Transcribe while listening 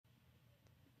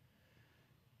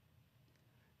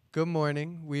Good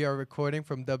morning. We are recording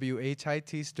from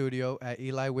WHIT studio at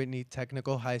Eli Whitney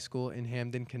Technical High School in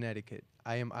Hamden, Connecticut.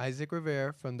 I am Isaac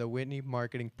Rivera from the Whitney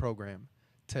Marketing Program.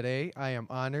 Today, I am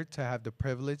honored to have the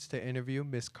privilege to interview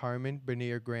Ms. Carmen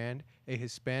Bernier Grand, a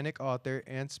Hispanic author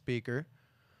and speaker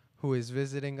who is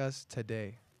visiting us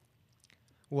today.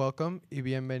 Welcome y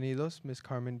bienvenidos, Ms.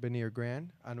 Carmen Bernier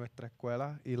Grand, a nuestra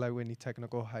escuela Eli Whitney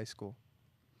Technical High School.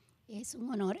 Es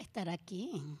un honor estar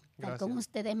aquí. Estar con Gracias.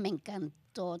 ustedes me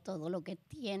encantó todo lo que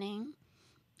tienen,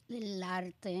 el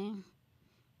arte,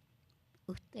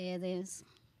 ustedes.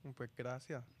 Pues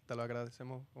gracias, te lo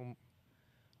agradecemos un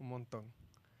montón.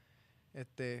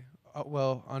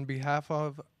 Well, on behalf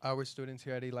of our students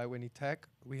here at Eli Whitney Tech,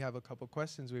 we have a couple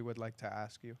questions we would like to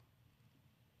ask you.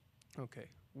 Okay,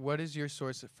 what is your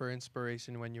source for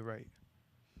inspiration when you write?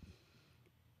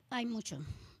 Hay mucho.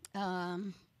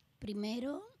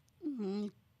 Primero,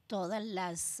 todas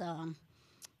las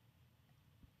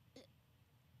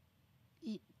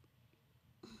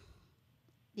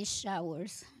the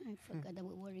showers. I forgot the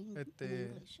word in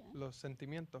English. Los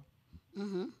sentimientos.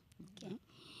 Okay.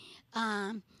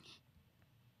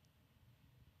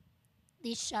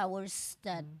 The showers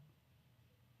that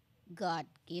God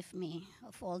give me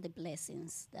of all the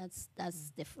blessings. That's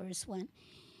the first one.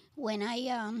 When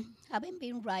I haven't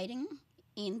been writing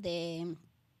in the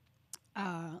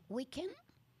weekend,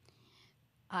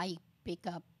 I pick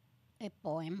up a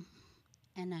poem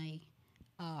and I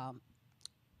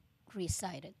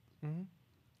recite it.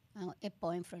 A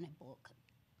poem from a book.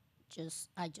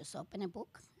 I just open a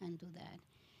book and do that.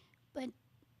 But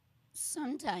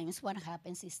sometimes what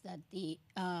happens is that the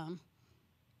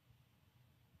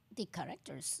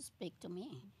characters speak to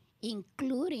me,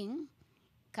 including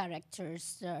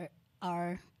characters that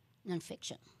are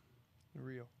nonfiction.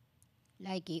 Real.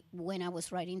 Like when I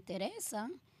was writing Teresa,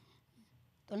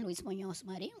 Don Luis Muñoz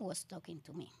Marin was talking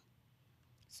to me.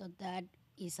 So that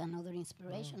is another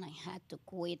inspiration. I had to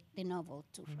quit the novel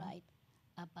to write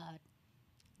about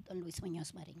Don Luis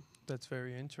Muñoz Marin. That's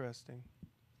very interesting.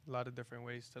 A lot of different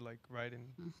ways to write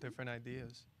in different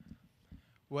ideas.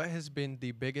 What has been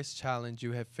the biggest challenge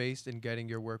you have faced in getting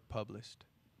your work published?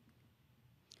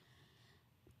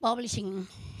 Publishing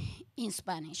in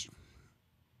Spanish.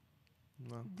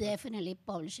 Well, Definitely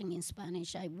publishing in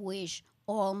Spanish. I wish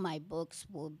all my books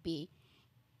would be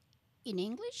in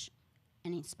English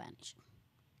and in Spanish.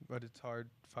 but it's hard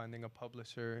finding a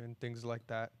publisher and things like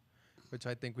that, which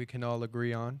I think we can all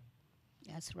agree on.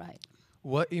 That's right.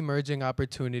 What emerging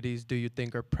opportunities do you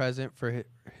think are present for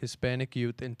Hispanic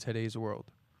youth in today's world?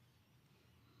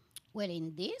 Well,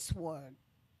 in this world,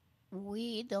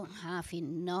 we don't have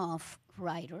enough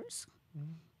writers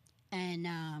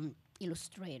and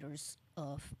illustrators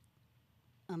of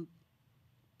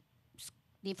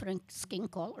different skin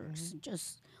colors,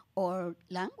 or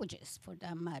languages for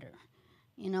that matter.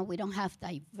 You know, we don't have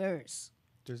diverse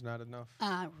There's not enough.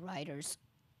 writers.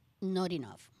 Not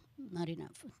enough.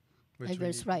 Which we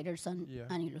Diverse need- writers and yeah.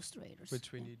 illustrators.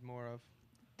 Which we Yeah, need more of.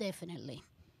 definitely.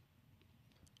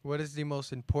 What is the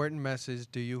most important message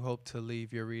do you hope to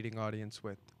leave your reading audience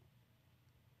with?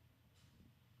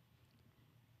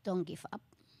 Don't give up.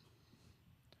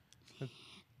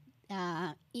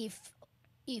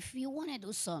 If you want to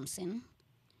do something,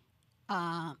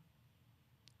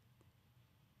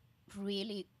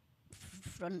 really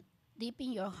from deep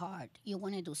in your heart, you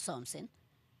want to do something,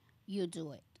 you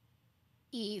do it.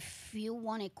 If you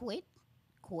want to quit,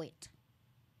 quit.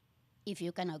 If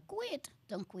you cannot quit,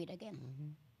 don't quit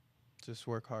again. Just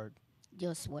work hard.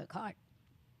 Just work hard.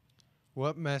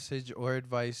 What message or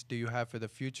advice do you have for the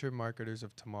future marketers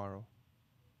of tomorrow?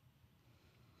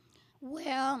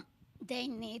 Well, they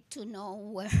need to know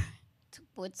where to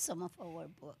put some of our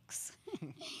books,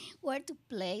 where to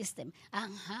place them,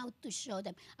 and how to show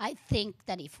them. I think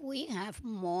that if we have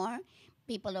more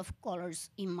people of colors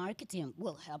in marketing,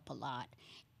 will help a lot.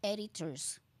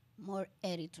 Editors, more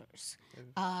editors,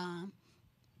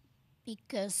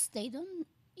 because they don't.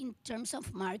 In terms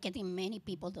of marketing, many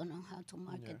people don't know how to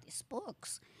market these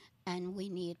books, and we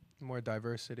need More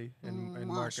diversity in much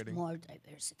marketing. more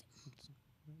diversity.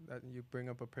 That you bring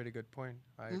up a pretty good point.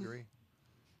 I agree.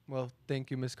 Well,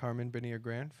 thank you, Ms. Carmen Bernier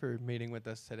Grand, for meeting with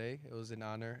us today. It was an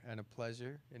honor and a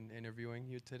pleasure in interviewing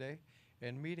you today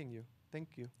and meeting you.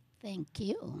 Thank you. Thank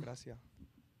you. Gracias.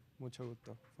 Mucho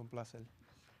gusto. Fue un placer.